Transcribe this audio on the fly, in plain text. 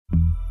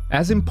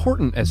As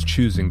important as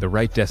choosing the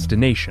right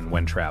destination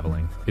when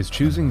traveling is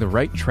choosing the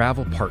right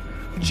travel partner.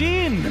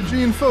 Gene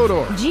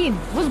Fodor. Gene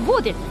was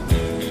booted.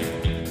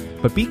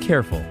 But be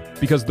careful,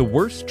 because the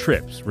worst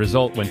trips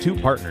result when two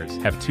partners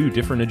have two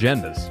different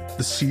agendas.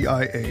 The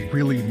CIA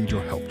really need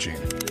your help, Gene.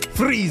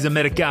 Freeze,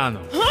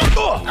 Americano!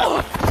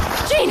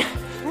 Gene,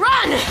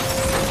 run!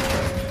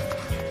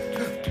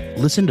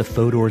 Listen to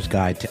Fodor's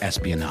Guide to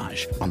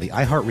Espionage on the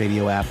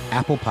iHeartRadio app,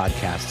 Apple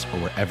Podcasts, or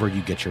wherever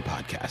you get your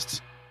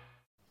podcasts.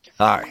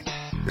 Hi,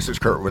 this is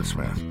Kurtwood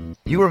Smith.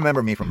 You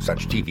remember me from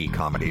such TV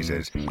comedies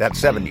as That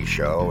 70s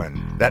Show and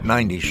That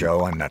 90s Show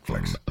on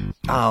Netflix.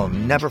 I'll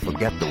never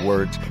forget the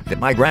words that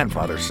my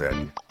grandfather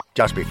said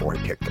just before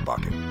he kicked the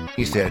bucket.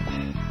 He said,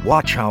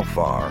 "Watch how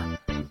far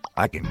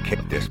I can kick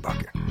this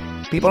bucket."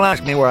 People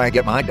ask me where I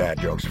get my dad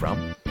jokes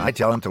from. I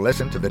tell them to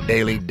listen to the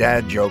Daily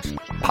Dad Jokes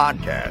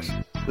podcast.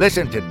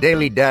 Listen to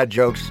Daily Dad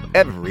Jokes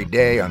every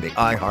day on the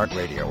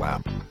iHeartRadio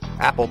app,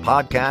 Apple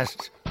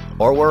Podcasts,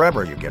 or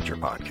wherever you get your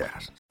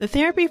podcasts. The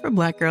Therapy for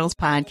Black Girls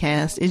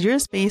podcast is your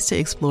space to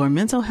explore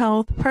mental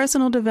health,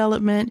 personal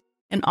development,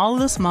 and all of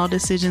the small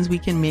decisions we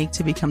can make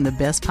to become the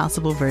best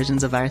possible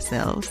versions of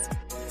ourselves.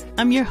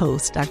 I'm your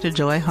host, Dr.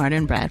 Joy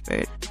Harden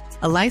Bradford,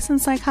 a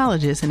licensed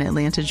psychologist in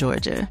Atlanta,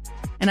 Georgia,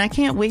 and I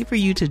can't wait for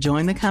you to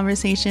join the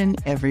conversation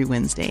every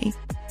Wednesday.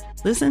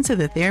 Listen to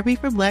the Therapy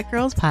for Black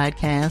Girls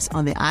podcast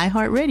on the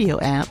iHeartRadio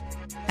app,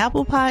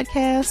 Apple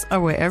Podcasts,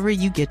 or wherever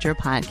you get your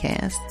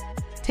podcasts.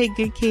 Take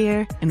good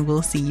care, and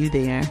we'll see you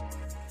there.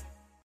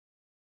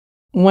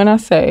 When I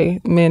say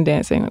men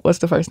dancing, what's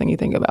the first thing you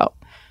think about?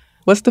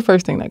 What's the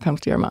first thing that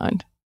comes to your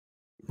mind?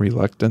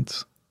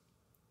 Reluctance.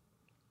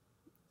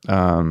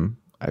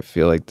 I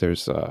feel like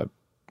there's a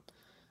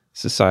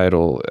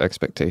societal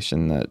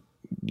expectation that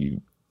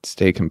you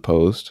stay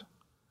composed,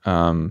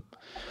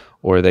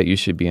 or that you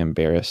should be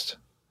embarrassed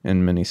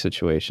in many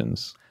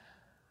situations.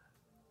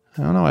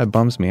 I don't know why it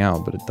bums me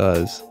out, but it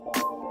does.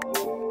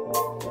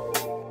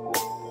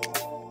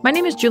 My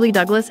name is Julie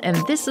Douglas, and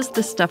this is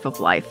The Stuff of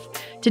Life.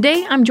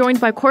 Today, I'm joined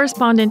by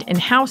correspondent and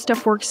How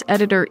Stuff Works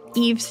editor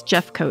Yves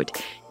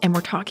Jeffcoat, and we're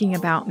talking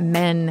about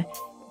men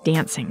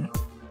dancing.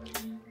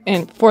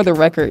 And for the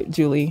record,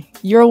 Julie,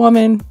 you're a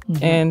woman,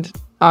 and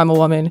I'm a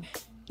woman,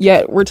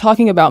 yet we're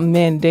talking about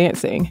men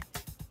dancing.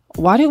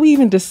 Why did we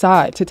even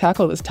decide to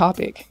tackle this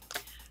topic?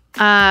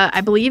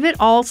 I believe it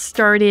all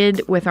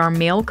started with our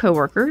male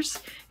coworkers,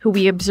 who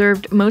we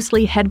observed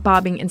mostly head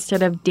bobbing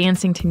instead of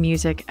dancing to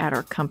music at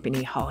our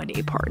company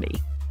holiday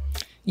party.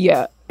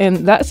 Yeah, and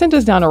that sent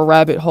us down a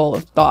rabbit hole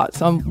of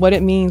thoughts on what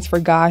it means for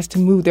guys to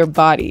move their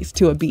bodies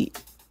to a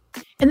beat.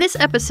 In this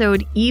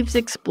episode, Yves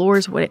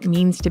explores what it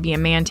means to be a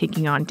man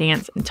taking on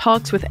dance and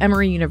talks with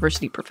Emory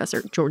University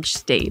professor George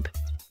Stabe.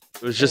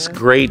 It was just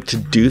great to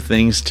do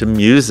things to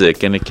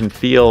music, and it can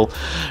feel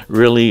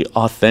really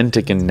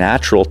authentic and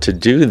natural to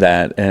do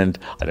that. And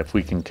if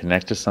we can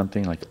connect to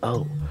something like,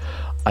 oh,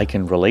 I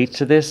can relate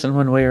to this in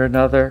one way or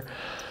another,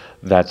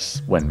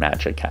 that's when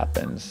magic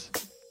happens.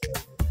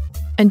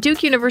 And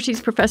Duke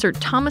University's professor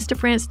Thomas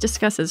DeFrance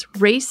discusses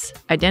race,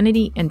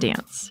 identity, and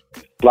dance.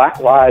 Black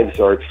lives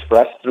are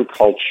expressed through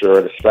culture,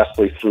 and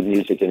especially through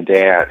music and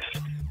dance.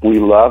 We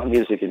love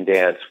music and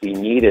dance. We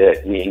need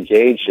it. We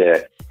engage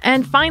it.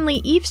 And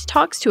finally, Yves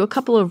talks to a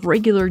couple of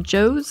regular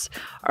Joes,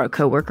 our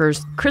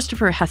coworkers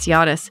Christopher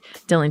Hasiadis,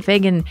 Dylan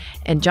Fagan,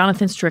 and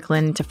Jonathan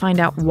Strickland, to find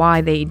out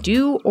why they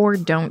do or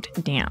don't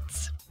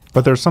dance.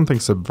 But there's something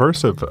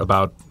subversive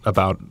about a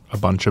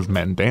bunch of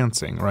men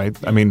dancing, right?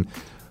 I mean,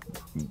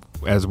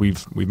 as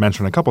we've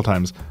mentioned a couple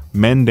times,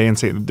 men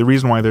dancing. The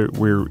reason why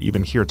we're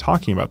even here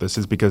talking about this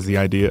is because the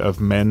idea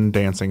of men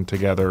dancing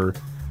together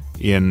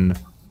in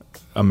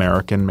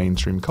American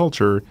mainstream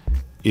culture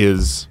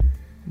is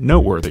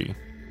noteworthy.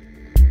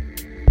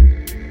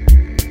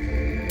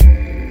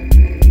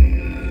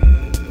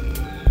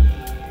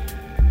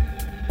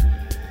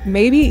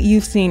 Maybe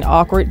you've seen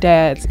awkward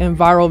dads in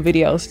viral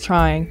videos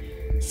trying,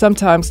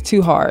 sometimes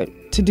too hard,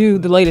 to do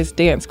the latest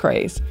dance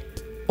craze,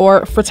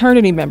 or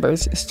fraternity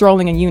members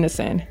strolling in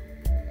unison,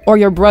 or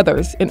your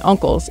brothers and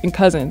uncles and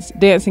cousins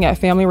dancing at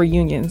family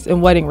reunions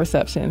and wedding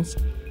receptions.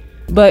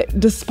 But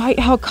despite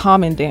how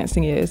common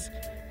dancing is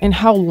and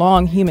how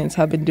long humans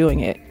have been doing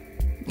it,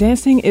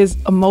 dancing is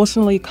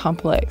emotionally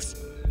complex.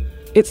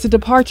 It's a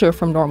departure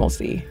from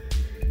normalcy,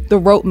 the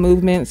rote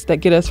movements that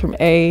get us from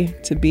A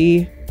to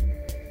B.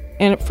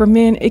 And for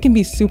men, it can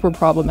be super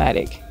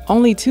problematic.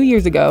 Only 2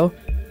 years ago,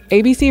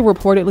 ABC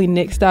reportedly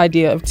nixed the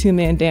idea of two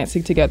men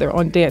dancing together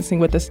on Dancing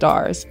with the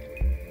Stars.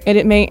 And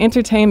it made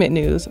entertainment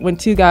news when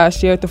two guys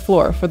shared the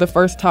floor for the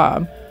first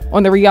time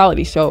on the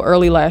reality show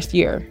early last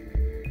year.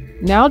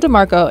 Now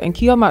DeMarco and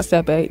Keo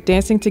Motsepe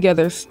dancing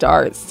together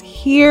starts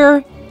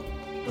here.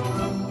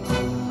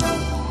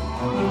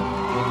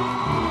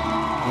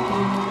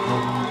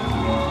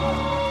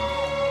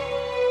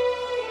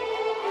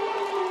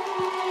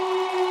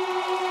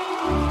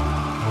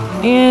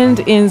 And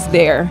ends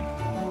there.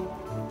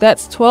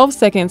 That's 12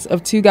 seconds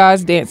of two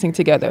guys dancing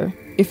together,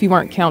 if you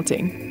weren't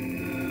counting.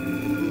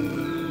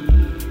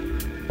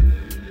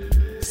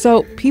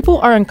 So people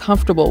are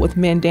uncomfortable with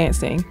men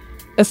dancing,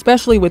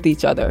 especially with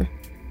each other.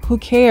 Who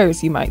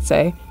cares, you might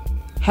say?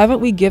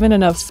 Haven't we given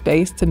enough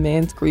space to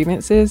men's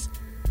grievances?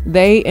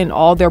 They and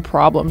all their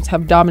problems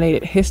have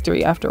dominated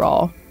history after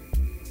all.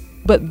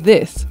 But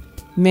this,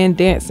 men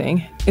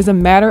dancing, is a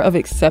matter of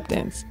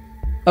acceptance,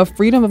 of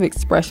freedom of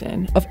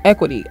expression, of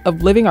equity,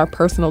 of living our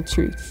personal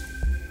truths.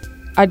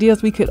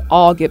 Ideas we could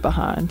all get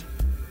behind.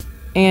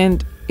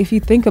 And if you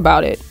think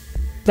about it,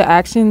 the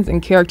actions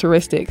and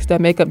characteristics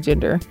that make up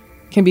gender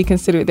can be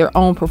considered their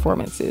own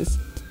performances.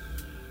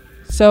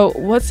 So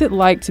what's it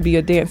like to be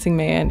a dancing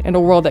man in a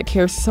world that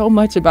cares so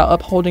much about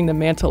upholding the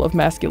mantle of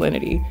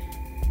masculinity?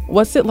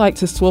 What's it like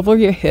to swivel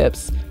your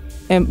hips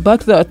and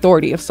buck the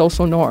authority of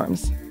social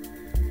norms?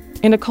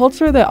 In a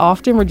culture that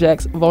often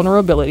rejects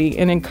vulnerability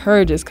and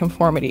encourages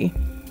conformity,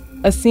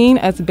 a scene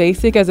as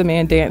basic as a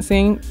man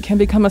dancing can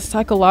become a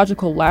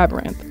psychological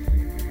labyrinth.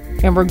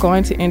 And we're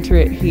going to enter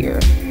it here.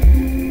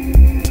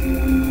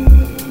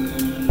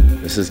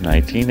 This is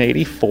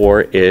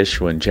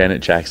 1984-ish when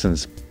Janet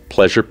Jackson's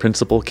Pleasure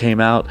Principle came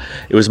out.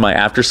 It was my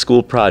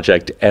after-school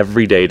project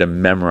every day to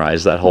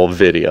memorize that whole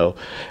video.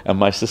 And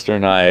my sister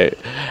and I,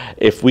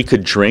 if we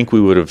could drink,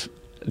 we would have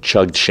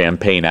chugged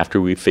champagne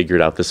after we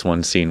figured out this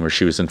one scene where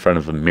she was in front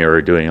of a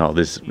mirror doing all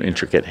this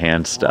intricate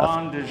hand stuff.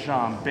 On de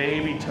jambe,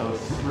 baby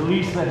toast,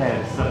 release the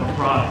head, step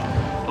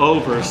across,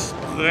 over,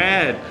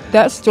 spread.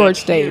 That's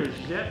George Stabe,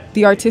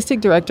 the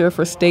artistic director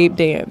for Stabe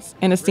Dance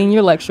and a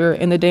senior lecturer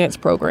in the dance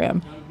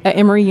program at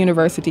Emory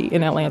University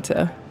in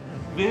Atlanta.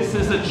 This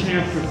is a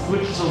chance to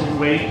switch the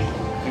weight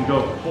and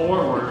go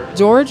forward.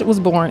 George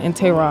was born in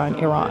Tehran,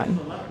 Iran.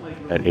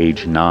 At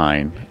age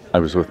 9, I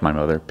was with my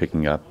mother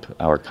picking up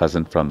our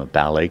cousin from a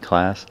ballet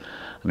class.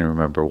 And I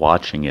remember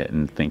watching it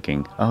and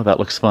thinking, oh, that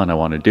looks fun. I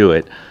want to do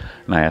it.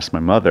 And I asked my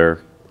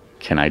mother,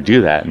 can I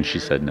do that? And she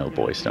said, no,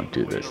 boys, don't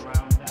do this.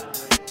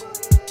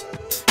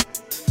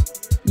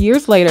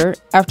 Years later,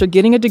 after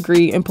getting a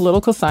degree in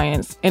political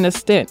science and a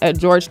stint at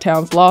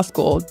Georgetown's law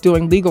school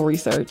doing legal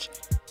research,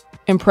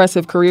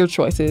 impressive career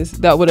choices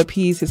that would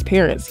appease his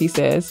parents, he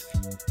says,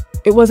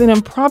 it was an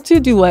impromptu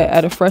duet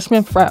at a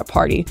freshman frat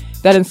party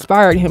that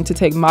inspired him to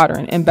take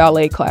modern and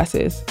ballet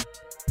classes.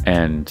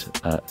 And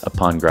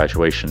upon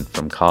graduation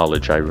from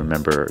college, I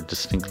remember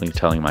distinctly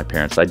telling my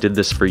parents, I did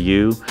this for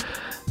you.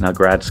 Now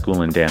grad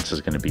school in dance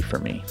is going to be for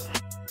me.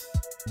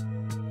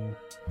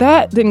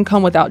 That didn't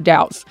come without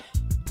doubts.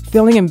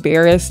 Feeling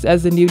embarrassed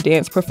as the new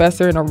dance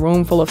professor in a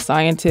room full of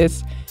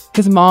scientists,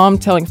 his mom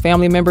telling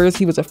family members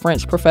he was a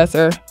French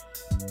professor.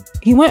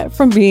 He went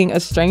from being a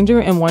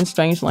stranger in one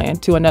strange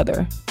land to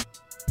another.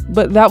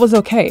 But that was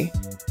okay,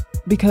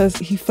 because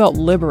he felt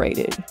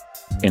liberated.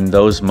 In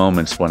those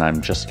moments when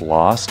I'm just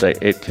lost,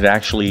 it could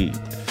actually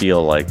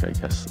feel like, I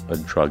guess, a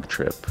drug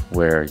trip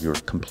where you're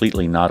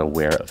completely not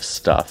aware of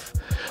stuff,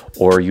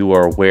 or you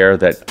are aware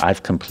that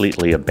I've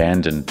completely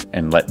abandoned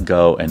and let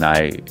go and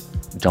I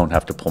don't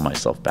have to pull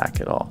myself back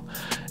at all.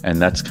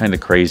 And that's kind of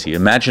crazy.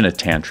 Imagine a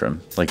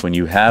tantrum, like when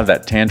you have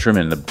that tantrum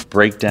in the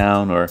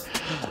breakdown or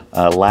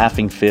a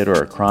laughing fit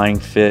or a crying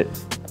fit,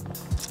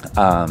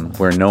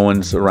 where no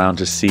one's around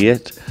to see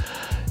it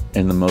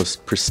in the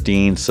most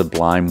pristine,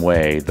 sublime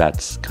way.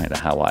 That's kind of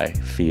how I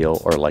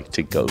feel or like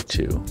to go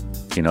to.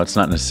 You know, it's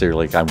not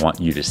necessarily like I want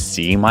you to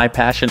see my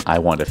passion. I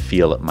want to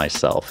feel it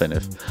myself. And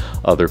if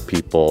other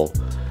people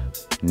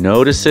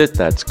notice it,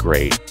 that's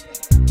great.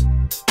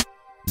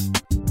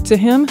 To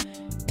him,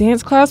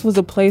 dance class was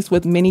a place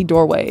with many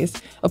doorways,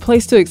 a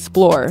place to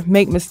explore,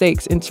 make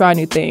mistakes, and try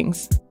new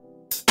things.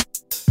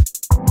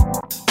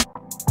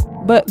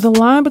 But the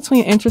line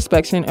between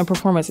introspection and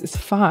performance is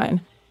fine.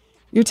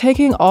 You're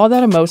taking all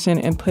that emotion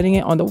and putting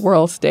it on the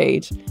world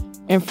stage,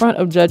 in front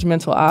of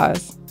judgmental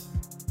eyes.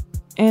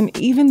 And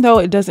even though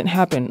it doesn't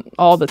happen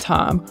all the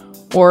time,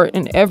 or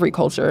in every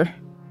culture,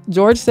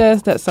 George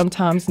says that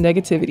sometimes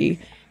negativity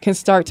can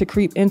start to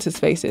creep into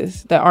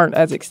spaces that aren't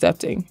as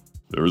accepting.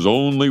 There's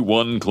only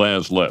one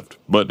class left,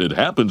 but it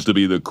happens to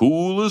be the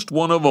coolest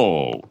one of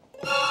all.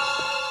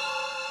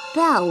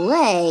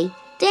 Ballet?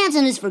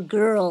 Dancing is for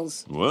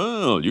girls.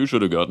 Well, you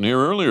should have gotten here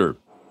earlier.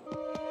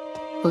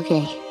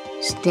 Okay,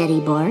 steady,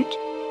 Bart.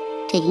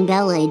 Taking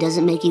ballet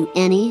doesn't make you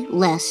any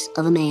less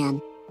of a man.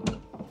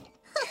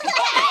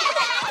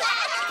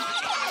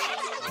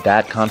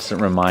 That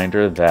constant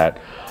reminder that,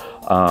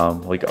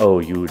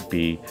 you would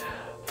be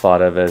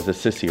thought of as a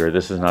sissy, or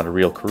this is not a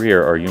real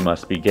career, or you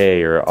must be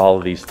gay, or all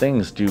of these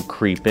things do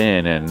creep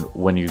in, and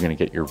when are you going to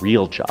get your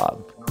real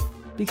job?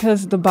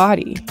 Because the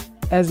body,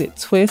 as it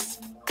twists,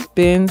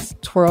 bends,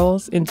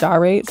 twirls, and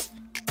gyrates,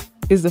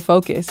 is the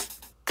focus.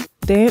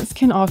 Dance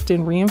can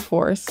often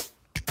reinforce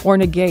or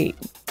negate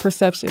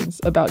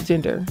perceptions about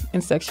gender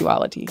and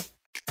sexuality.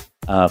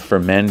 For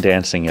men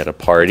dancing at a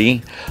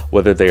party,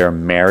 whether they are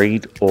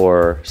married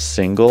or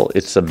single,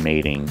 it's a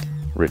mating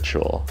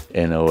ritual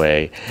in a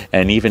way.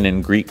 And even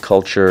in Greek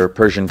culture,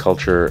 Persian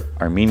culture,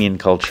 Armenian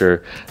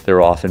culture, there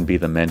will often be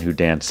the men who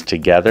dance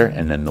together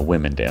and then the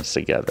women dance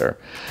together.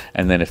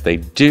 And then if they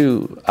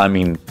do,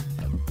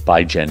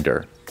 by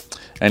gender.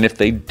 And if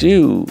they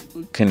do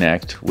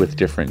connect with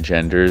different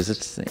genders,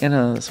 it's in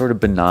a sort of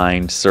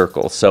benign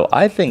circle. So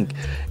I think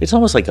it's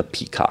almost like a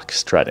peacock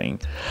strutting,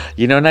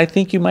 and I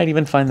think you might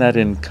even find that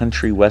in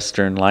country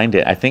western line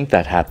dance. I think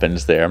that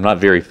happens there. I'm not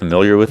very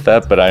familiar with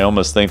that, but I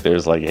almost think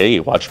there's like, hey,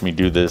 watch me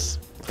do this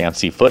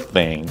fancy foot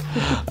thing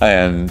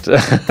and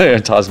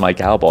toss my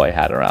cowboy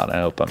hat around.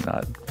 I hope I'm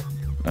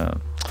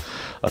not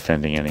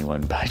offending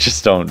anyone, but I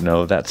just don't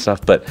know that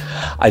stuff. But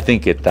I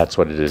think that's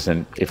what it is.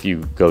 And if you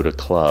go to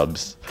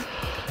clubs,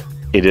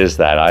 it is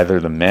that either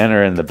the men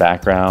are in the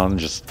background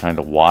just kind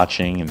of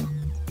watching and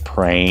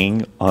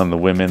preying on the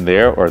women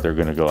there, or they're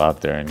going to go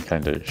out there and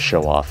kind of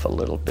show off a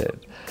little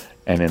bit.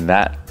 And in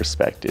that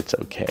respect, it's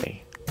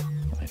okay.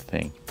 I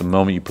think the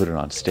moment you put it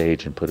on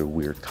stage and put a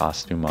weird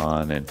costume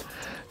on and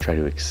try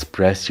to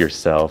express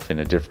yourself in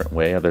a different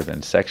way other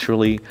than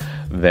sexually,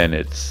 then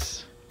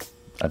it's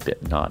a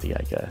bit naughty,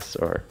 I guess,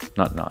 or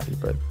not naughty,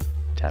 but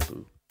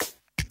taboo.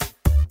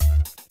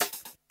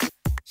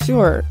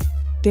 Sure,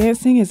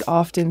 dancing is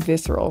often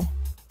visceral,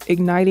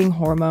 igniting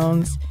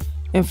hormones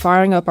and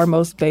firing up our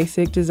most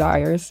basic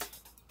desires.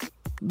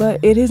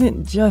 But it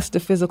isn't just a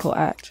physical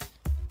act.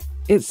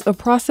 It's a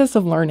process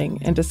of learning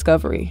and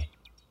discovery.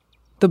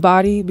 The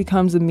body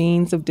becomes a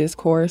means of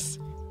discourse,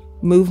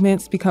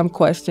 movements become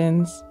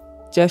questions,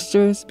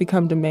 gestures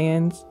become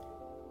demands,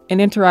 and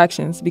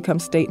interactions become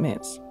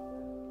statements.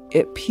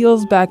 It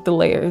peels back the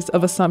layers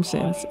of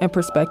assumptions and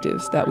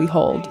perspectives that we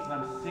hold.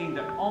 I'm seeing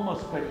that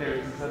almost quite there.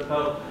 It's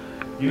about,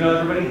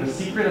 everybody, the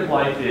secret of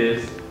life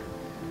is,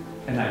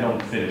 and I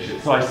don't finish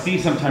it. So I see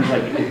sometimes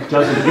like it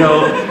doesn't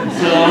go.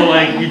 So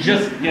like you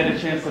just get a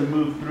chance to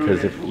move through.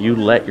 Because if you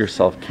let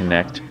yourself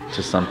connect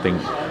to something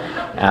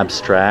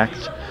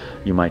abstract,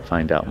 you might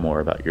find out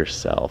more about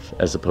yourself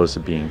as opposed to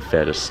being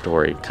fed a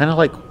story. Kind of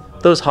like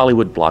those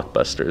Hollywood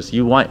blockbusters.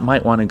 You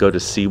might want to go to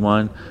see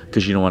one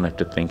because you don't want to have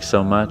to think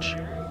so much.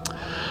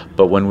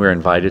 But when we're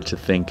invited to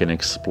think and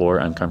explore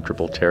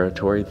uncomfortable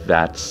territory,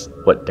 that's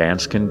what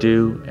dance can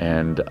do.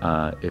 And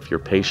if you're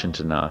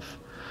patient enough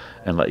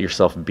and let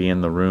yourself be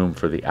in the room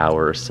for the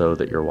hour or so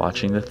that you're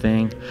watching the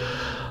thing,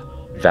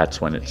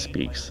 that's when it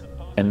speaks.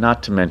 And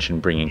not to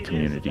mention bringing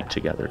community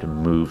together, to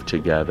move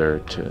together,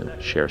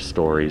 to share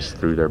stories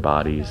through their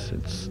bodies.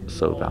 It's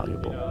so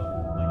valuable.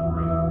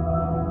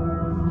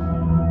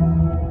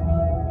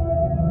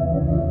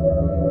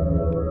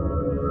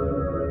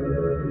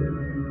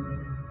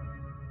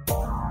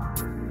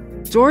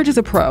 George is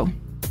a pro.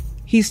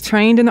 He's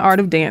trained in the art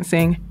of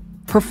dancing,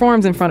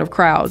 performs in front of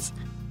crowds,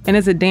 and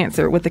is a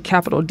dancer with a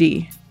capital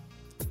D.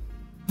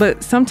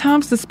 But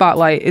sometimes the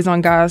spotlight is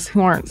on guys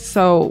who aren't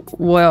so,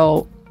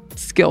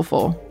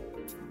 skillful.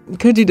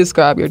 Could you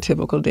describe your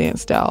typical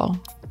dance style?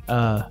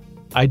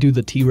 I do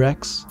the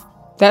T-Rex.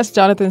 That's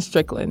Jonathan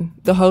Strickland,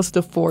 the host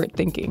of Forward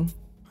Thinking.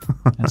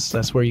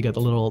 That's where you got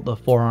the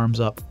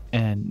forearms up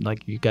and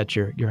like you got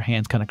your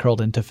hands kind of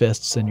curled into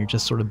fists and you're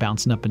just sort of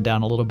bouncing up and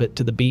down a little bit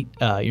to the beat.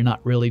 You're not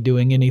really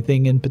doing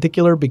anything in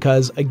particular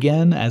because,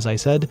 again, as I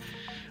said,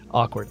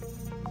 awkward.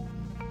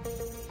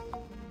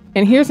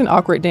 And here's an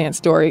awkward dance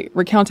story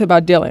recounted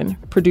by Dylan,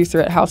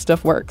 producer at How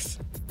Stuff Works.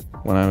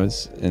 When I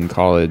was in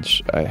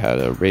college, I had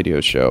a radio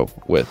show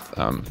with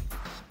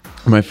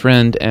my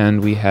friend,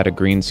 and we had a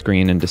green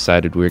screen and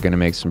decided we were going to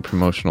make some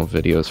promotional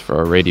videos for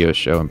our radio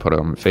show and put it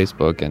on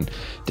Facebook, and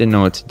didn't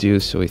know what to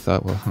do, so we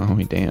thought, well, why don't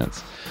we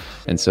dance?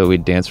 And so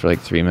we'd dance for like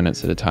 3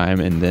 minutes at a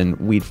time, and then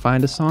we'd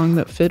find a song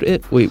that fit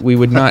it. We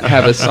would not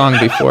have a song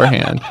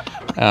beforehand.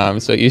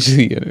 So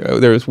usually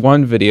there was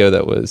one video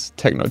that was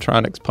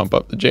Technotronic's Pump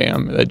Up the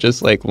Jam that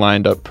just like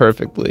lined up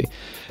perfectly.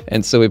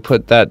 And so we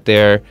put that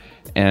there,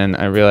 and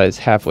I realized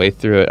halfway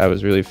through it, I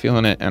was really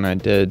feeling it, and I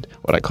did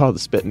what I call the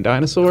spitting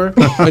dinosaur,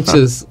 which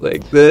is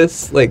like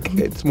this. Like,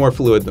 it's more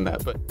fluid than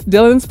that. But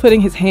Dylan's putting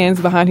his hands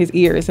behind his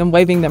ears and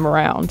waving them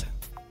around.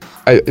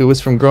 It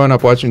was from growing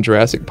up watching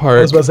Jurassic Park.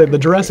 I was about to say, the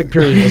Jurassic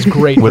period was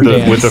great with for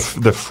dance.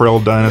 With the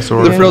frilled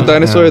dinosaur. The frilled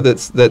dinosaur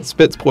that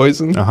spits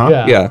poison.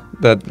 Uh-huh. Yeah.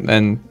 That,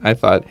 and I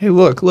thought, hey,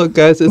 look,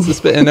 guys, it's the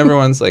spit. And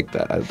everyone's like,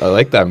 I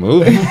like that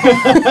movie.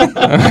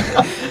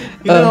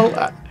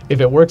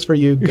 If it works for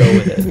you, go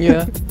with it.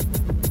 Yeah.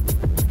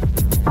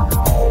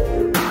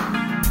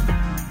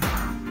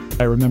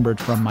 I remembered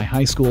from my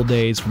high school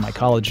days, from my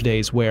college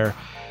days, where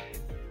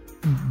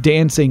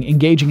dancing,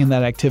 engaging in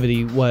that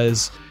activity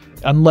was,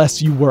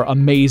 unless you were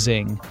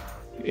amazing,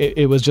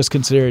 it was just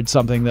considered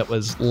something that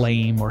was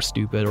lame or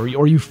stupid,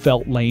 or you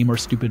felt lame or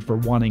stupid for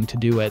wanting to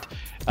do it.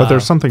 But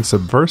there's something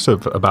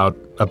subversive about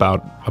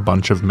a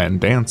bunch of men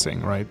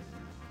dancing, right?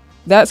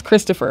 That's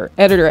Christopher,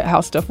 editor at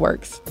How Stuff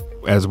Works.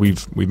 As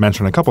we've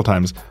mentioned a couple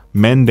times,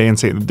 men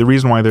dancing, the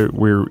reason why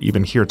we're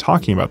even here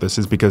talking about this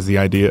is because the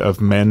idea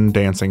of men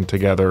dancing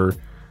together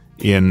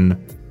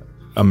in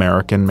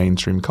American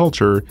mainstream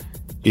culture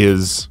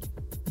is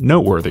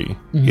noteworthy,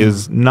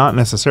 is not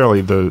necessarily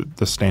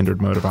the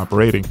standard mode of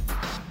operating.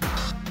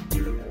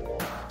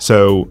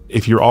 So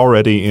if you're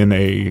already in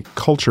a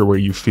culture where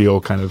you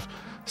feel kind of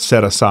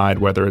set aside,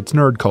 whether it's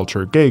nerd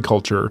culture, gay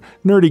culture,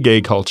 nerdy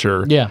gay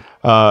culture,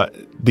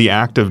 the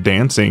act of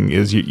dancing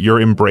is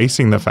you're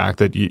embracing the fact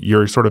that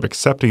you're sort of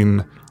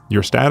accepting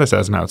your status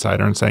as an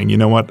outsider and saying, you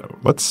know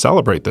what, let's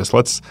celebrate this.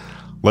 We'll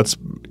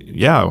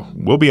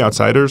be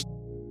outsiders.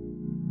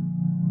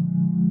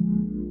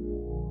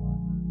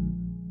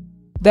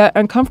 That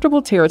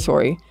uncomfortable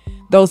territory,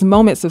 those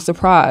moments of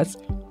surprise,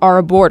 are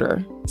a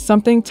border,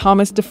 something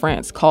Thomas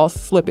DeFrance calls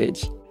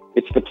slippage.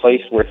 It's the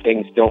place where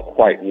things don't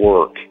quite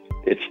work.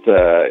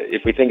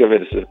 If we think of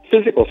it as a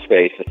physical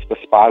space, it's the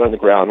spot on the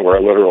ground where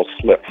a literal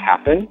slip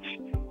happens.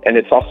 And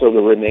it's also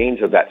the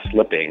remains of that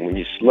slipping. When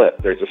you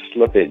slip, there's a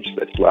slippage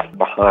that's left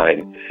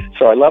behind.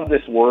 So I love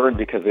this word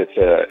because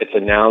it's a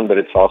noun, but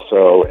it's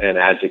also an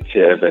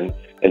adjective and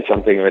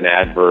something of an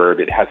adverb.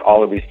 It has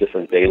all of these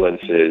different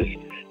valences.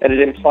 And it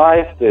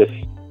implies this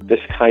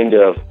kind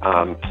of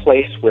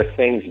place where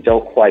things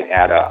don't quite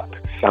add up.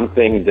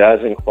 Something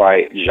doesn't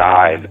quite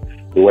jive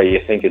the way you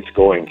think it's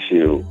going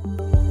to.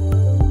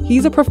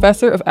 He's a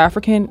professor of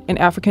African and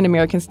African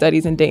American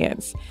studies and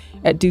dance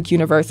at Duke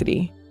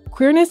University.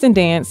 Queerness in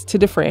dance, to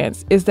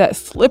DeFrance, is that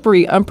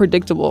slippery,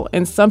 unpredictable,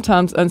 and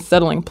sometimes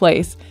unsettling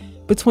place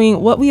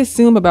between what we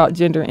assume about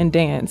gender in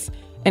dance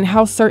and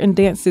how certain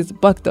dances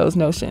buck those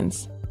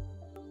notions.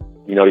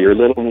 You know, your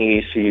little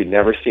niece who you'd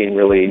never seen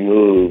really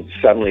move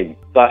suddenly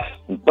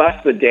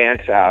bust the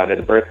dance out at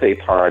a birthday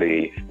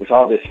party with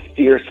all this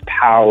fierce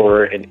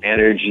power and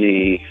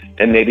energy,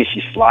 and maybe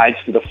she slides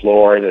to the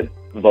floor in a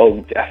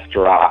Vogue death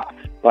drop.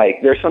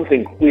 Like, there's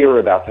something queer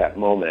about that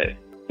moment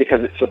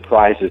because it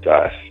surprises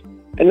us.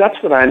 And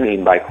that's what I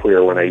mean by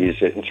queer when I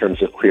use it in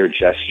terms of queer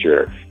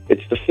gesture.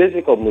 It's the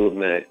physical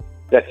movement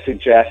that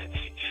suggests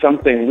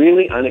something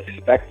really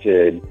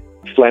unexpected,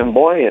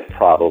 flamboyant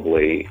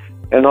probably,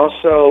 and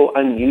also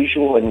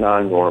unusual and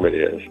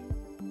non-normative.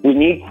 We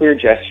need queer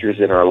gestures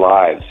in our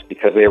lives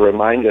because they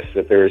remind us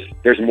that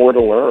there's more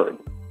to learn,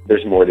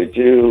 there's more to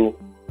do,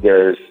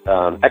 there's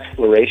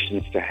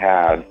explorations to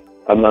have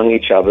among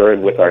each other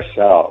and with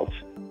ourselves,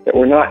 that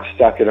we're not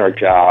stuck in our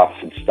jobs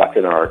and stuck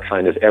in our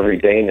kind of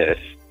everydayness,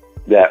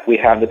 that we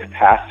have the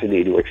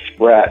capacity to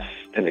express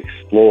and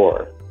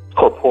explore.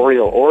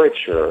 Corporeal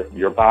orature,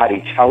 your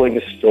body telling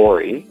a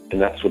story,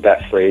 and that's what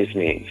that phrase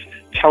means,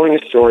 telling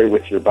a story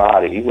with your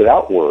body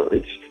without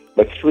words,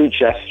 but through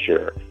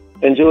gesture,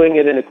 and doing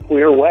it in a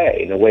queer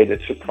way, in a way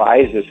that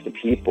surprises the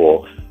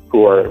people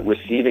who are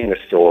receiving the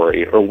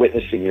story or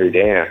witnessing your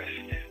dance.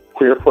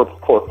 Queer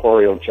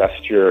corporeal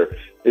gesture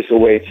is a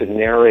way to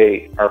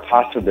narrate our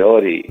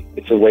possibility.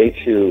 It's a way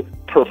to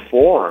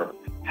perform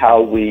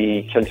how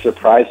we can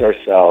surprise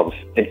ourselves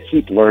and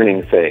keep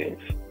learning things.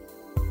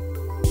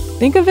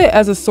 Think of it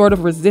as a sort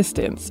of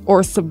resistance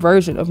or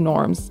subversion of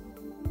norms.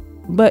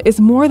 But it's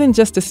more than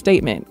just a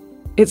statement.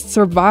 It's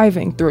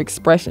surviving through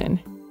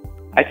expression.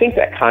 I think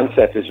that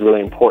concept is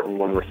really important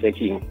when we're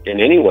thinking in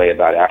any way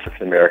about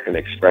African American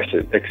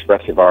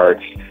expressive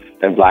arts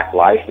and Black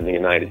life in the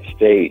United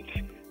States.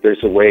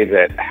 There's a way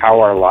that how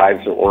our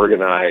lives are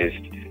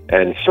organized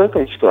and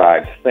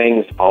circumscribed,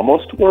 things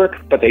almost work,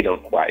 but they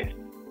don't quite.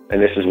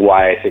 And this is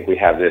why I think we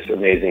have this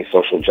amazing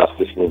social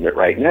justice movement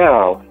right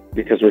now,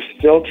 because we're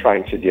still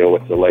trying to deal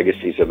with the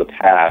legacies of the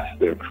past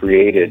that have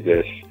created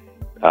this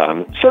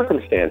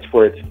circumstance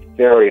where it's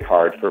very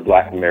hard for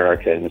Black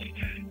Americans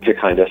to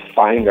kind of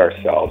find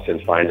ourselves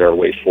and find our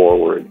way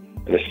forward,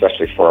 and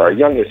especially for our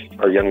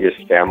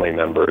youngest family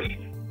members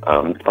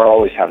are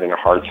always having a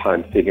hard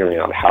time figuring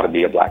out how to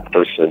be a Black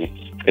person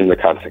in the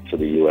context of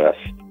the U.S.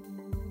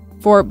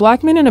 For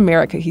Black men in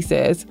America, he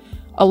says,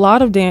 a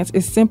lot of dance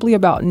is simply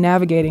about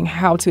navigating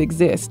how to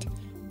exist.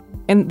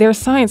 And there's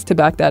science to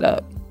back that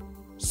up.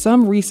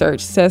 Some research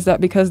says that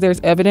because there's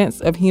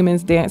evidence of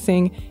humans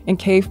dancing in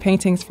cave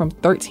paintings from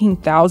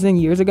 13,000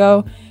 years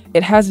ago,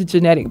 it has a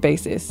genetic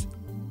basis.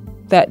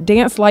 That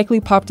dance likely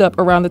popped up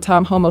around the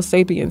time Homo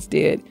sapiens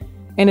did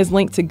and is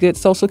linked to good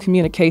social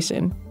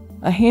communication,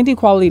 a handy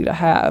quality to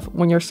have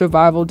when your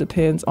survival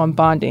depends on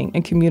bonding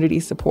and community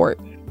support.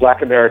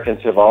 Black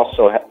Americans have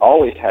also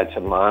always had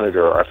to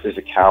monitor our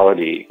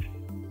physicality.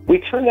 We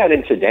turn that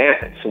into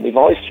dance, and we've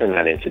always turned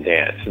that into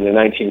dance. In the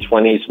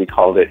 1920s, we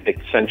called it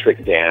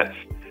eccentric dance.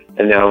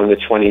 And now in the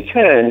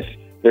 2010s,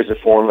 there's a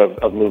form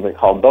of movement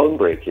called bone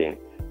breaking.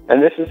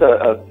 And this is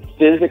a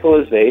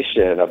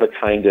physicalization of a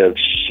kind of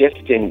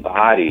shifting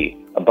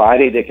body, a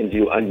body that can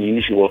do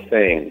unusual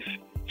things.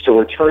 So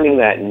we're turning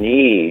that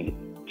need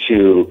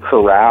to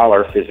corral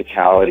our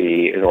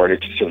physicality in order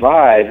to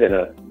survive in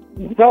a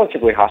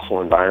relatively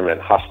hostile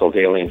environment, hostile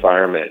daily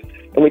environment.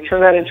 And we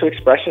turn that into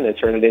expression and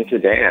turn it into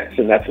dance.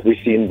 And that's what we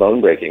see in bone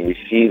breaking. We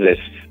see this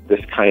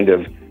kind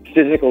of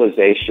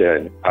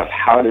physicalization of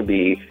how to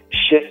be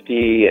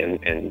shifty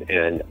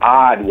and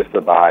odd with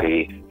the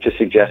body to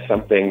suggest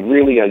something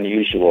really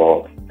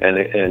unusual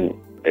and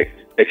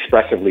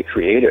expressively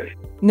creative.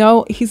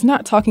 No, he's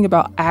not talking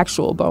about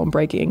actual bone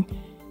breaking.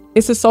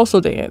 It's a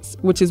social dance,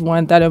 which is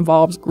one that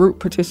involves group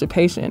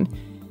participation,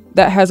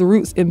 that has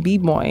roots in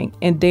b-boying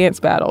and dance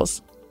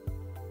battles.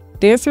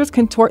 Dancers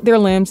contort their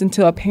limbs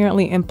into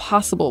apparently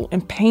impossible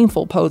and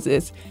painful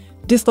poses,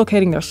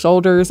 dislocating their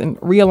shoulders and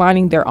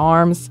realigning their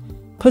arms,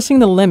 pushing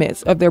the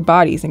limits of their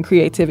bodies and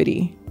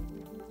creativity.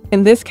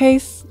 In this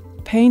case,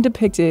 pain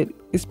depicted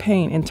is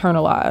pain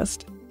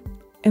internalized.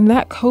 And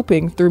that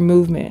coping through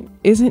movement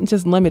isn't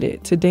just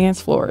limited to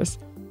dance floors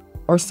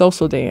or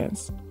social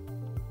dance.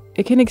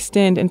 It can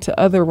extend into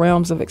other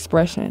realms of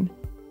expression,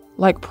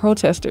 like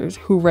protesters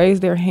who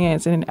raise their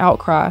hands in an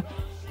outcry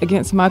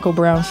against Michael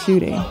Brown's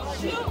shooting,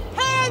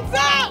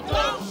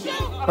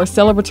 or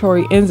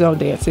celebratory end zone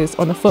dances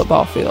on the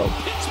football field.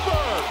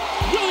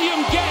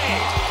 William Gay.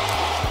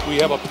 We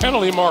have a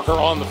penalty marker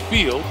on the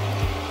field.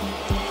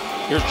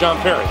 Here's John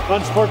Perry.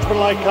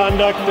 Unsportsmanlike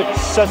conduct,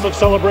 excessive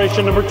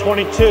celebration, number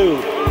 22.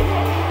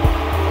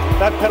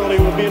 That penalty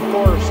will be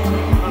enforced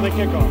on the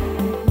kickoff.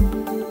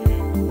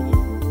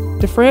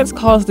 DeFrance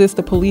calls this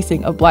the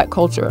policing of Black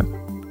culture.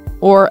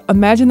 Or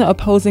imagine the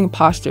opposing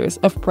postures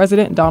of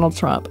President Donald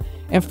Trump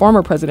and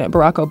former President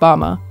Barack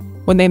Obama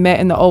when they met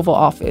in the Oval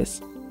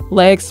Office.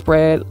 Legs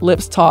spread,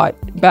 lips taut,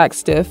 back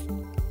stiff,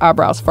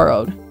 eyebrows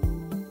furrowed.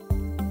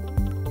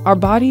 Our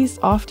bodies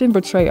often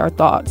betray our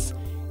thoughts,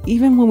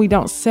 even when we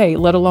don't say,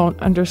 let alone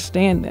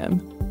understand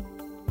them.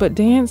 But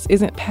dance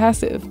isn't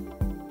passive.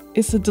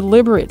 It's a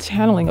deliberate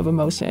channeling of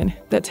emotion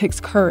that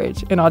takes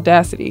courage and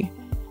audacity,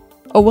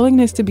 a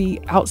willingness to be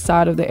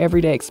outside of the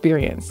everyday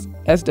experience,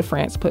 as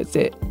DeFrance puts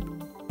it.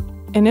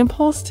 An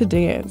impulse to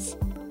dance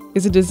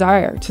is a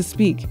desire to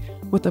speak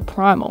with a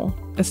primal,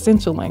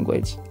 essential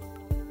language.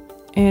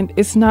 And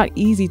it's not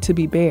easy to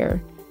be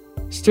bare,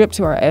 stripped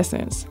to our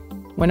essence,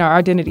 when our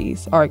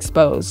identities are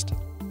exposed.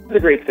 One of the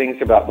great things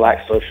about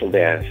Black social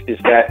dance is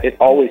that it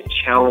always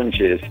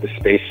challenges the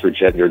space for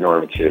gender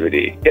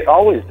normativity. It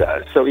always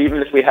does. So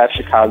even if we have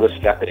Chicago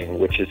stepping,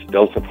 which is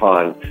built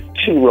upon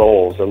two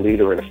roles, a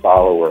leader and a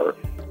follower,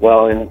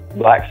 well, in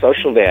Black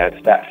social dance,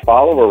 that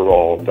follower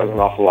role does an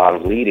awful lot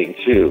of leading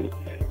too.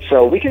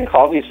 So we can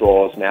call these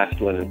roles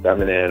masculine and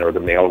feminine, or the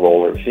male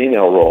role or the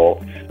female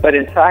role, but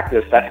in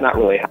practice, that's not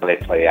really how they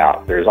play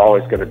out. There's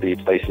always going to be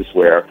places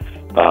where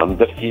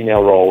the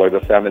female role or the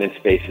feminine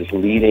space is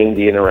leading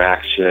the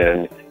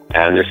interaction,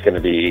 and there's going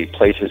to be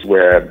places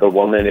where the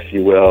woman, if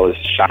you will, is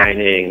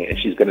shining, and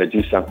she's going to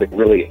do something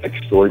really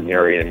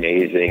extraordinary and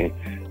amazing.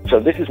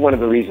 So this is one of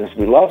the reasons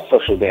we love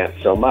social dance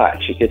so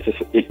much.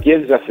 It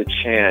gives us a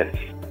chance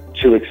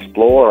to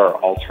explore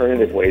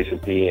alternative ways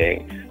of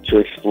being, to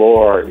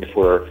explore, if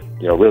we're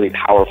really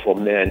powerful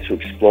men, to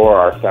explore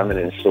our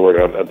feminine sort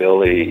of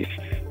abilities,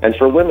 and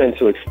for women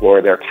to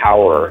explore their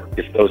power,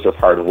 if those are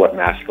part of what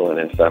masculine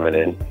and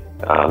feminine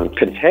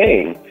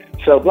contain.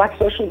 So Black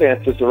social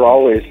dances are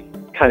always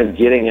kind of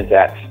getting in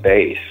that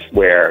space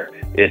where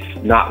it's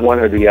not one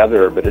or the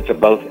other, but it's a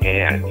both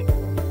and.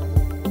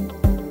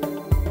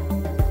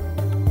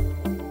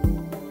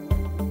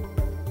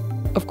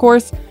 Of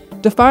course,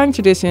 defying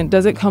tradition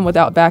doesn't come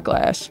without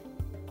backlash.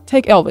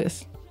 Take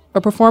Elvis, a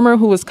performer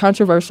who was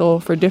controversial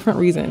for different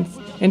reasons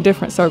in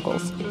different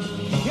circles.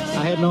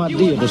 I had no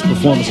idea this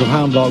performance of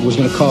Hound Dog was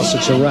going to cause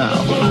such a row.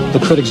 The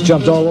critics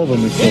jumped all over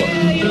me for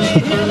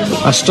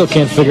it. I still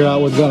can't figure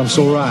out what got them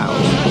so riled.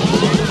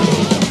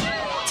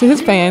 To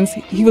his fans,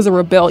 he was a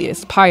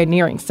rebellious,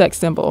 pioneering sex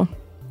symbol.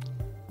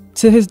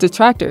 To his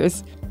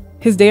detractors,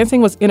 his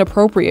dancing was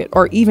inappropriate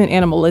or even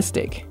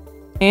animalistic.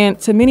 And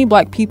to many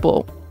Black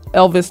people,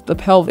 Elvis the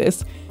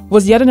Pelvis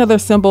was yet another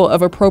symbol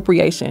of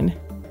appropriation,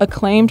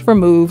 acclaimed for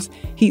moves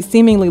he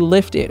seemingly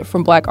lifted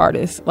from Black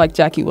artists like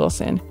Jackie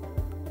Wilson.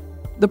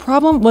 The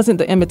problem wasn't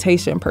the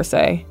imitation per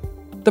se.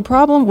 The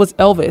problem was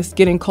Elvis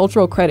getting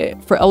cultural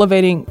credit for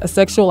elevating a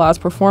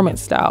sexualized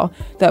performance style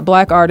that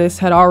Black artists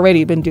had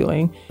already been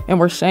doing and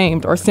were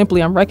shamed or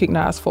simply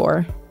unrecognized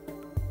for.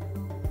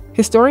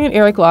 Historian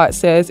Eric Lott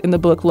says in the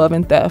book Love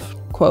and Theft,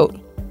 quote,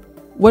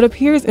 "What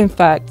appears in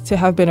fact to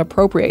have been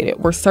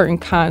appropriated were certain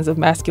kinds of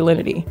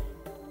masculinity.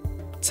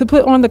 To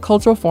put on the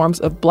cultural forms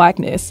of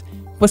Blackness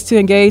was to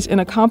engage in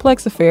a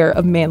complex affair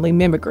of manly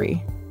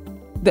mimicry."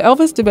 The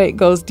Elvis debate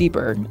goes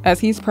deeper, as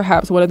he's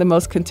perhaps one of the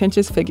most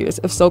contentious figures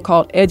of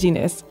so-called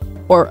edginess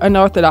or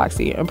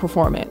unorthodoxy in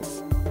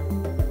performance.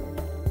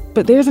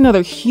 But there's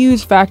another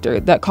huge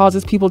factor that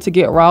causes people to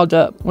get riled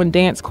up when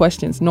dance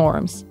questions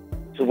norms.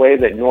 The way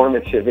that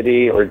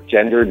normativity or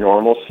gender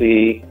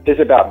normalcy is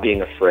about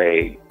being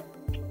afraid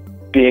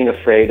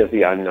of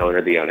the unknown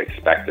or the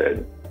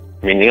unexpected.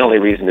 I mean, the only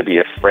reason to be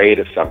afraid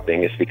of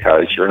something is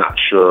because you're not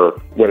sure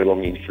what it'll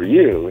mean for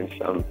you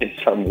in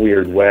some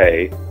weird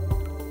way.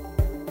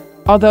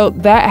 Although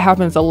that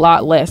happens a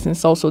lot less in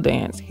social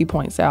dance, he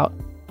points out.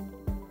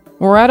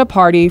 When we're at a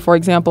party, for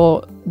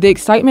example, the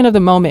excitement of the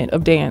moment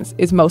of dance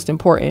is most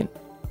important.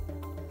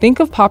 Think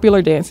of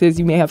popular dances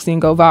you may have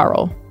seen go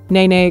viral.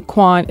 Nene,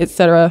 Quan,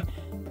 etc.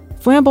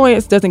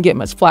 Flamboyance doesn't get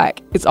much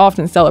flack. It's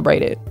often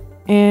celebrated.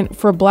 And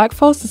for Black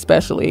folks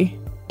especially,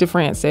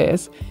 DeFrance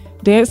says,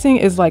 dancing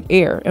is like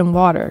air and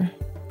water.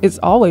 It's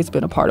always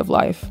been a part of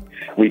life.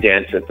 We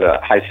dance at the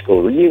high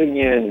school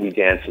reunion. We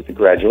dance at the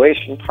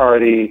graduation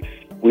party.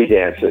 We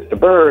dance at the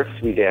birth,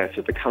 we dance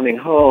at the coming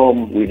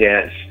home, we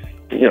dance,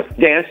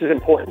 dance is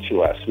important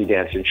to us. We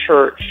dance in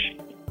church.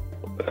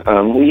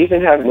 We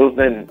even have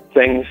movement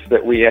things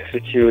that we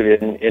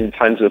execute in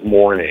times of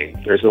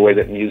mourning. There's a way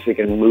that music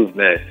and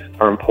movement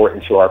are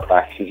important to our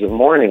practices of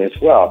mourning as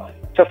well.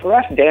 So for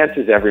us, dance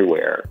is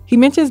everywhere. He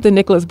mentions the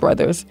Nicholas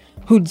brothers,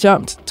 who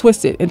jumped,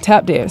 twisted, and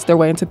tap danced their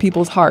way into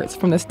people's hearts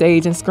from the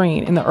stage and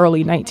screen in the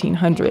early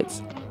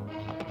 1900s.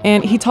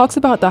 And he talks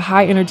about the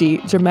high-energy,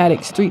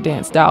 dramatic street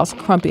dance styles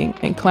crumping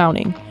and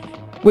clowning,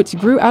 which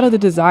grew out of the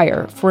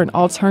desire for an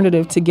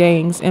alternative to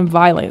gangs and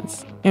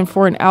violence and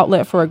for an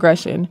outlet for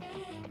aggression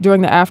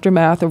during the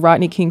aftermath of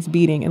Rodney King's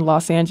beating in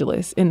Los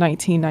Angeles in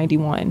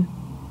 1991.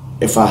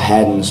 If I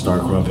hadn't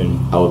started crumping,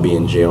 I would be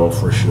in jail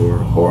for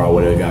sure, or I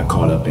would have got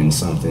caught up in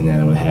something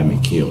that would have me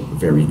killed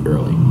very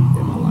early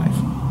in my life.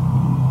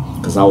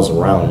 Because I was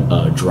around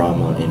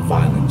drama and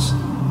violence,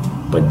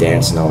 but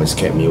dancing always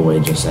kept me away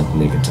just at the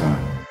nick of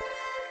time.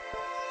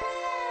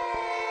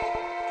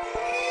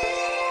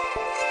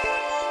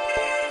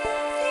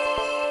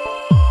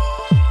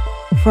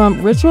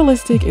 From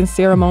ritualistic and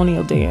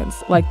ceremonial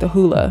dance like the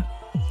hula,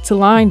 to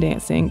line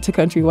dancing to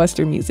country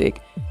western music,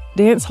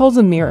 dance holds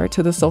a mirror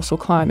to the social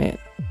climate.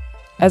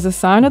 As a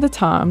sign of the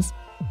times,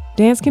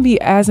 dance can be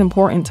as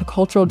important to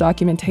cultural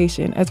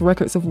documentation as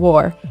records of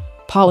war,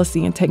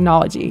 policy, and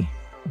technology.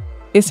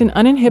 It's an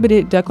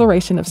uninhibited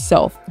declaration of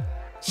self,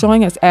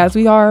 showing us as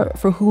we are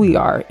for who we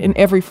are in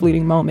every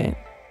fleeting moment.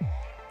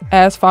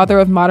 As father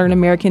of modern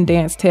American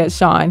dance Ted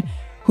Shawn,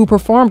 who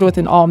performed with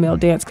an all-male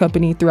dance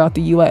company throughout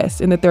the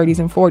U.S. in the 30s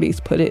and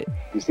 40s, put it,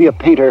 "You see, a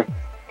painter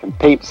can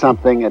paint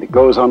something and it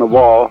goes on a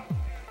wall,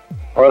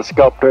 or a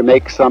sculptor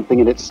makes something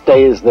and it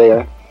stays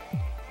there.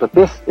 But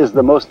this is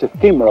the most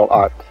ephemeral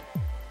art.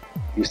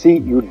 You see,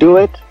 you do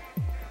it,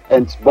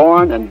 and it's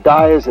born and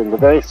dies in the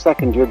very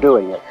second you're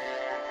doing it."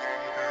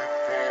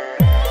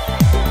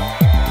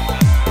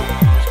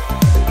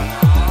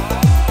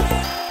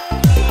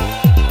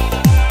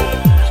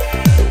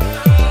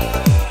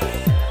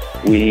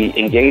 We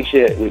engage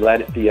it, we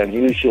let it be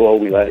unusual,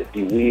 we let it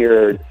be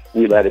weird,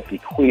 we let it be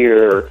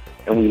queer,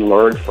 and we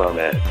learn from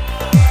it.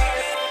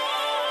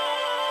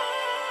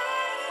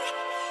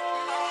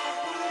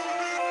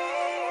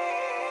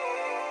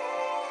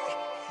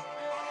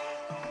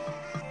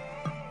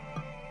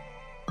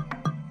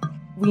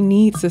 We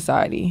need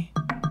society.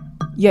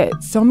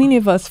 Yet, so many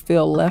of us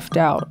feel left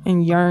out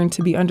and yearn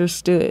to be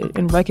understood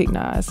and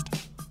recognized.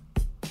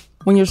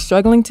 When you're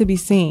struggling to be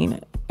seen,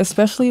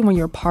 especially when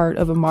you're part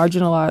of a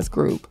marginalized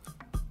group,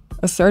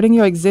 asserting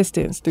your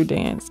existence through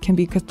dance can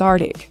be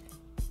cathartic,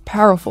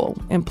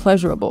 powerful, and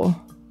pleasurable.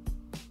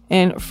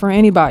 And for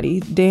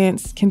anybody,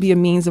 dance can be a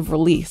means of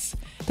release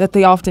that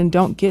they often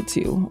don't get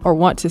to or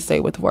want to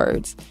say with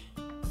words,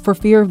 for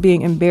fear of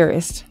being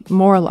embarrassed,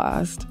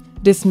 moralized,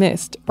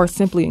 dismissed, or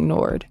simply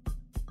ignored.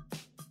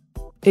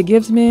 It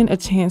gives men a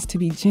chance to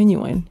be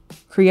genuine,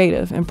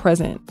 creative, and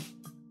present.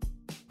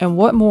 And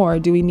what more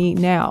do we need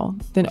now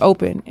than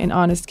open and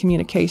honest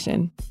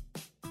communication?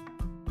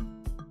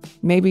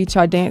 Maybe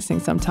try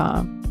dancing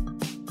sometime.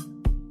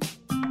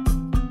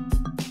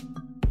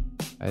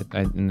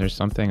 And there's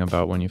something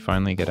about when you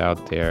finally get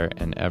out there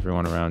and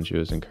everyone around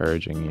you is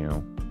encouraging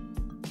you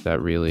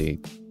that really,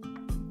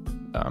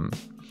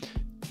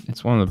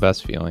 it's one of the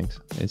best feelings.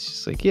 It's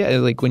just like, yeah,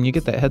 like when you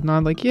get that head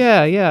nod, like,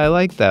 yeah, I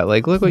like that.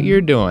 Like, look what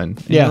you're doing.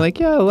 And you're like,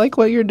 yeah, I like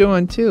what you're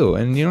doing too.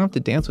 And you don't have to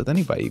dance with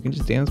anybody. You can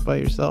just dance by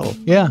yourself.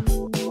 Yeah.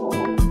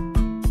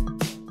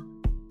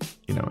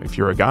 You know, if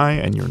you're a guy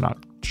and you're not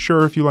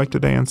sure if you like to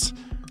dance,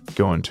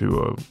 go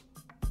into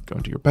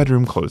your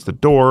bedroom, close the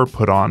door,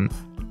 put on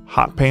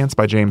Hot Pants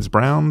by James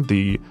Brown,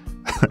 the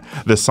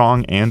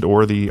song and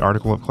or the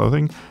article of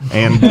clothing,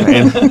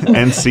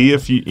 and see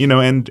if you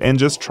know, and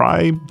just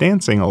try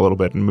dancing a little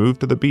bit and move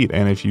to the beat.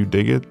 And if you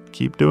dig it,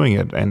 keep doing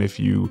it. And if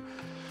you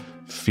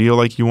feel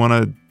like you want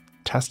to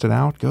test it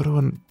out, go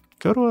to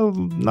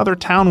another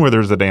town where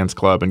there's a dance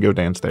club and go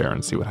dance there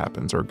and see what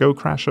happens. Or go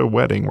crash a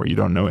wedding where you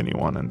don't know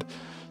anyone and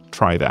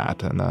try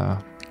that. And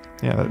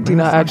do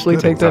not actually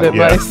take that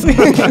advice.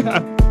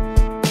 Yeah.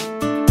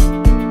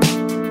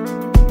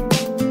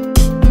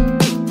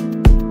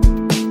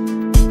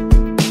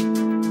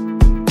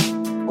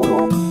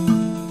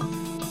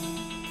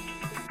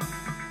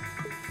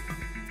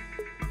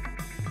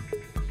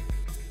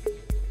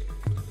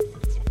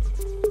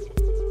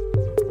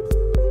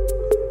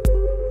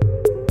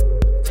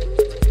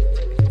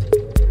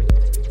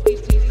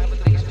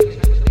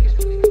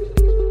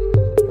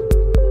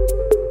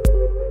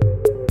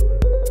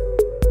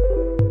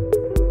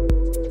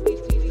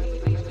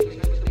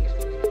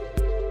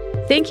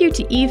 Thank you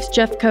to Eves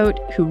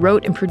Jeffcoat, who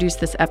wrote and produced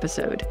this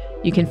episode.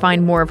 You can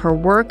find more of her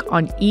work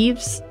on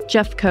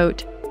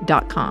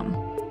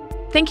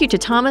evesjeffcoat.com. Thank you to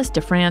Thomas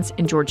DeFrance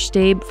and George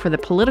Stabe for the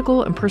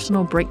political and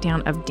personal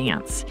breakdown of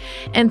dance.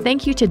 And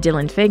thank you to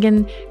Dylan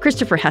Fagan,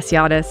 Christopher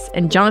Hasiadis,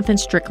 and Jonathan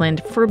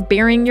Strickland for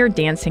bearing your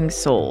dancing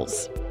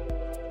souls.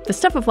 The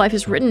Stuff of Life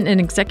is written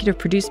and executive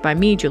produced by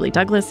me, Julie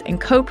Douglas,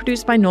 and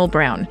co-produced by Noel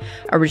Brown.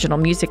 Original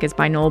music is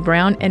by Noel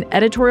Brown, and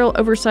editorial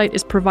oversight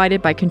is provided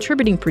by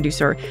contributing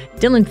producer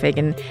Dylan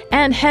Fagan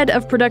and head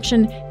of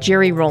production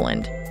Jerry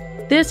Rowland.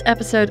 This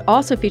episode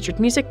also featured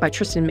music by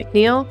Tristan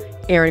McNeil,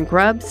 Aaron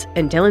Grubbs,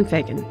 and Dylan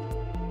Fagan.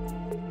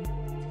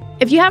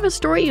 If you have a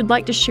story you'd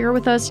like to share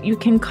with us, you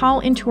can call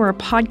into our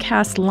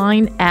podcast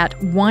line at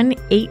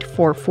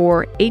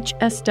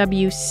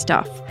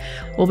 1-844-HSW-STUFF.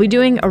 We'll be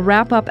doing a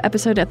wrap-up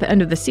episode at the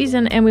end of the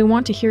season, and we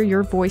want to hear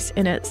your voice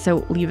in it,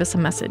 so leave us a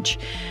message.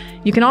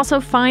 You can also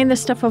find The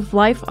Stuff of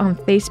Life on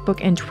Facebook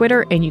and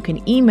Twitter, and you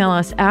can email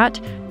us at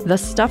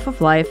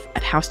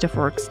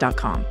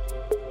thestuffoflife@howstuffworks.com.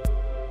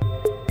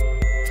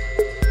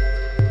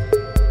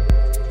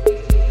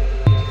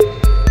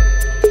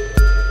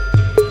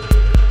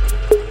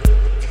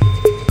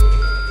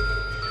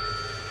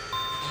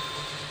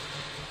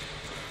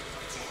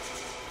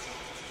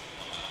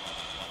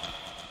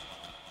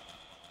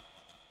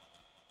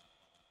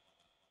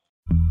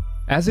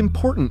 As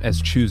important as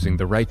choosing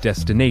the right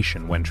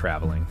destination when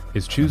traveling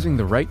is choosing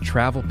the right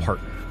travel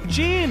partner.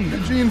 Gene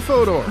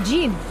Fodor!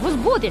 Gene, was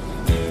будет?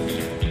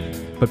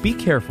 But be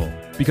careful,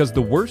 because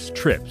the worst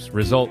trips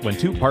result when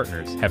two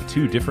partners have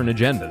two different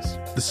agendas.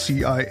 The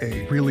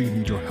CIA really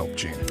need your help,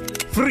 Gene.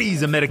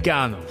 Freeze,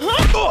 Americano!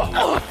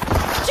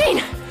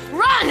 Gene,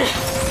 run!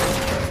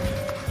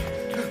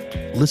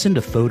 Listen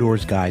to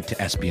Fodor's Guide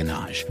to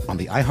Espionage on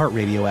the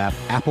iHeartRadio app,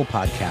 Apple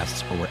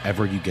Podcasts, or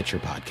wherever you get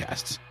your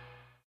podcasts.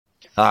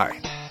 Hi,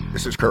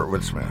 this is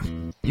Kurtwood Smith.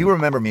 You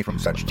remember me from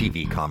such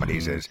TV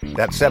comedies as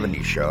That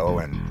 70s Show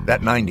and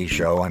That 90s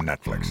Show on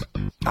Netflix.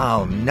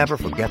 I'll never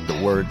forget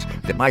the words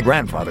that my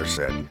grandfather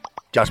said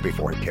just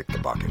before he kicked the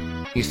bucket.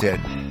 He said,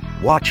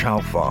 "Watch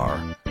how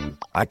far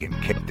I can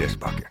kick this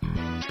bucket."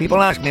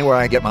 People ask me where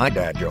I get my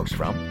dad jokes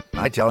from.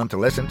 I tell them to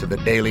listen to the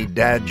Daily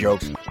Dad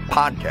Jokes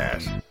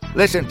podcast.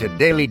 Listen to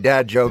Daily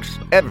Dad Jokes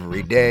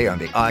every day on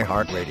the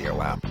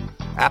iHeartRadio app,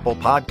 Apple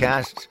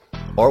Podcasts,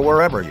 or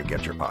wherever you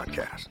get your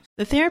podcasts.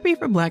 The Therapy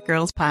for Black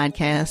Girls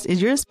podcast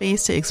is your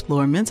space to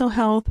explore mental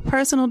health,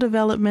 personal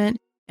development,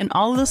 and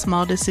all of the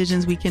small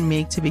decisions we can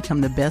make to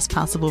become the best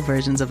possible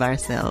versions of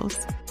ourselves.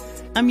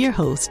 I'm your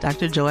host,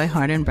 Dr. Joy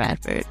Harden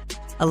Bradford,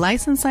 a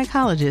licensed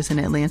psychologist in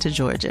Atlanta,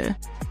 Georgia,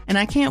 and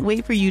I can't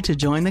wait for you to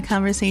join the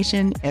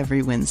conversation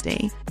every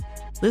Wednesday.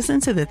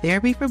 Listen to the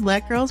Therapy for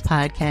Black Girls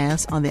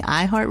podcast on the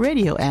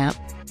iHeartRadio app,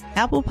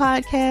 Apple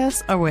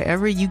Podcasts, or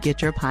wherever you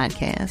get your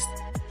podcasts.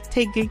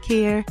 Take good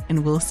care,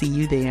 and we'll see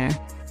you there.